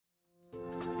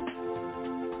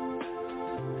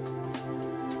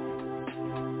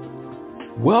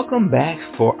Welcome back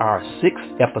for our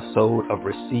 6th episode of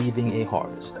Receiving a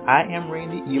Harvest. I am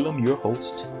Randy Elam, your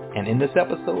host, and in this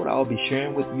episode I'll be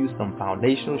sharing with you some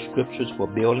foundational scriptures for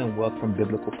building wealth from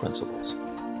biblical principles.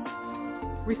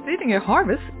 Receiving a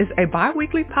Harvest is a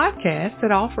bi-weekly podcast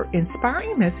that offers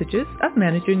inspiring messages of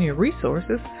managing your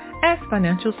resources as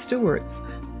financial stewards.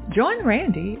 Join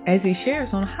Randy as he shares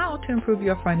on how to improve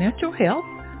your financial health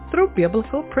through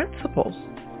biblical principles.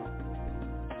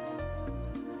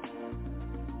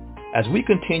 As we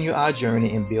continue our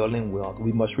journey in building wealth,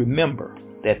 we must remember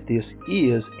that this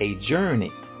is a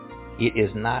journey. It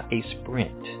is not a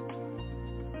sprint.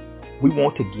 We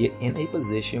want to get in a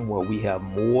position where we have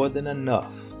more than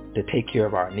enough to take care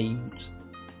of our needs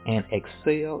and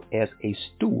excel as a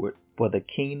steward for the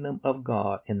kingdom of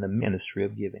God in the ministry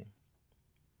of giving.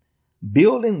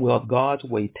 Building wealth God's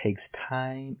way takes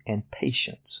time and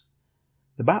patience.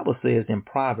 The Bible says in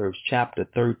Proverbs chapter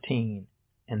 13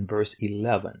 and verse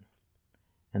 11,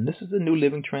 and this is the New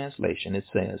Living Translation, it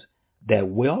says that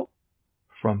wealth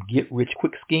from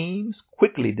get-rich-quick schemes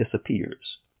quickly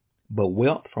disappears, but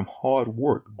wealth from hard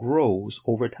work grows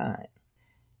over time.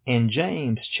 In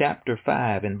James chapter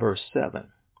 5 and verse 7,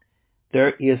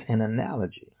 there is an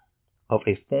analogy of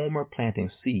a farmer planting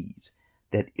seeds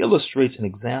that illustrates an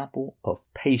example of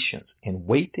patience in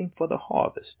waiting for the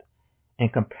harvest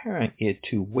and comparing it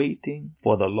to waiting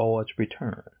for the Lord's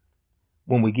return.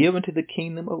 When we give into the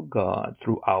kingdom of God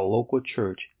through our local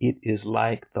church, it is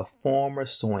like the farmer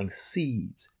sowing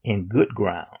seeds in good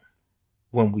ground.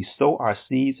 When we sow our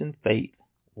seeds in faith,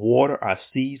 water our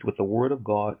seeds with the word of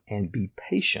God, and be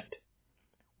patient,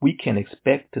 we can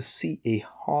expect to see a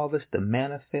harvest to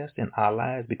manifest in our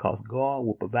lives because God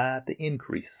will provide the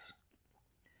increase.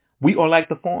 We are like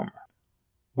the farmer.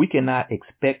 We cannot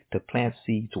expect to plant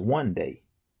seeds one day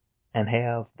and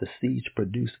have the seeds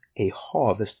produce a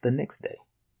harvest the next day.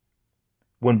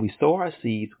 When we sow our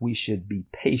seeds, we should be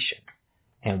patient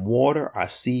and water our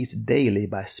seeds daily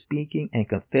by speaking and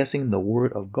confessing the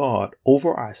word of God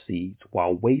over our seeds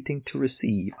while waiting to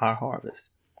receive our harvest.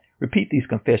 Repeat these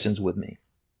confessions with me.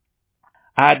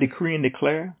 I decree and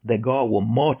declare that God will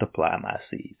multiply my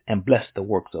seeds and bless the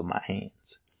works of my hands.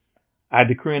 I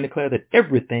decree and declare that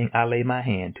everything I lay my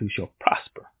hand to shall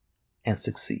prosper and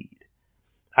succeed.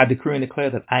 I decree and declare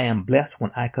that I am blessed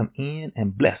when I come in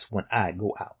and blessed when I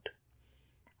go out.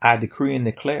 I decree and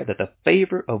declare that the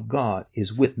favor of God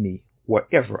is with me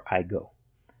wherever I go.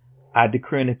 I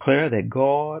decree and declare that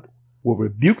God will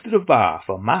rebuke the devourer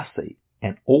for my sake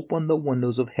and open the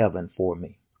windows of heaven for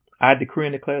me. I decree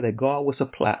and declare that God will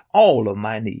supply all of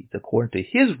my needs according to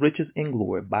his riches in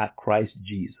glory by Christ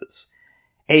Jesus.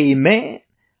 Amen.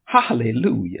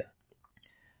 Hallelujah.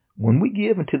 When we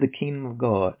give into the kingdom of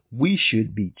God, we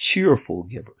should be cheerful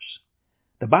givers.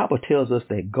 The Bible tells us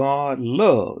that God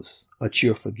loves a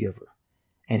cheerful giver,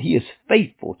 and he is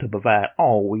faithful to provide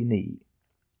all we need.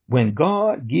 When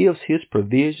God gives his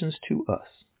provisions to us,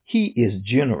 he is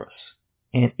generous,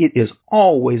 and it is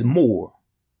always more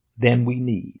than we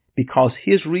need because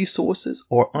his resources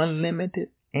are unlimited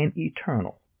and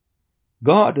eternal.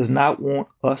 God does not want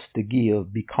us to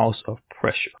give because of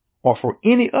pressure or for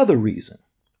any other reason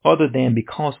other than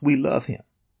because we love him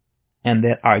and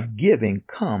that our giving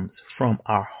comes from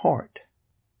our heart.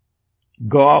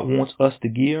 God wants us to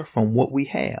give from what we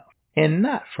have and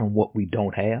not from what we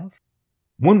don't have.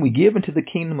 When we give into the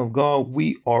kingdom of God,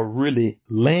 we are really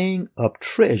laying up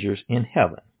treasures in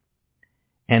heaven,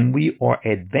 and we are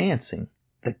advancing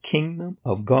the kingdom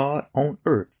of God on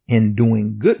earth in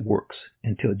doing good works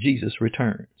until Jesus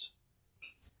returns.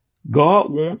 God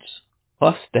wants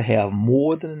us to have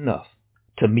more than enough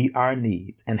to meet our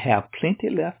needs and have plenty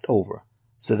left over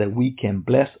so that we can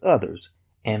bless others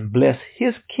and bless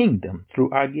his kingdom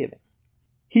through our giving.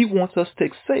 He wants us to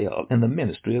excel in the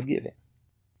ministry of giving.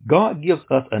 God gives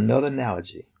us another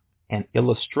analogy, an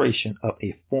illustration of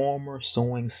a farmer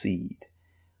sowing seed.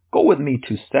 Go with me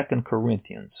to 2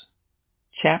 Corinthians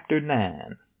chapter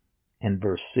 9 and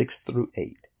verse 6 through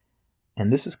 8.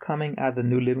 And this is coming out of the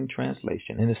New Living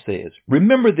Translation. And it says,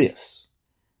 remember this,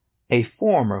 a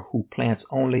farmer who plants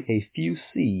only a few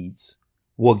seeds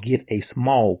will get a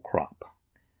small crop,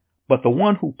 but the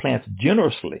one who plants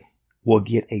generously will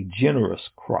get a generous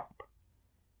crop.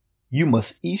 You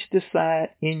must each decide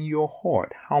in your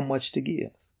heart how much to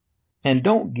give, and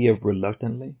don't give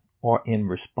reluctantly or in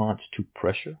response to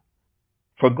pressure.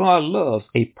 For God loves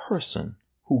a person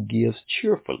who gives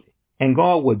cheerfully, and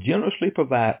God will generously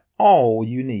provide all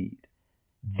you need.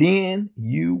 Then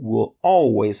you will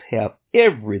always have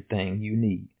everything you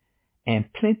need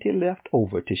and plenty left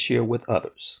over to share with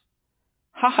others.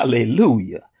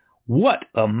 Hallelujah. What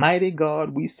a mighty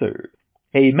God we serve.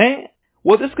 Amen.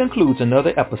 Well, this concludes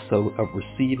another episode of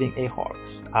Receiving a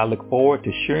Harvest. I look forward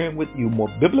to sharing with you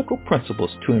more biblical principles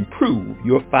to improve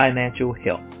your financial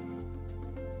health.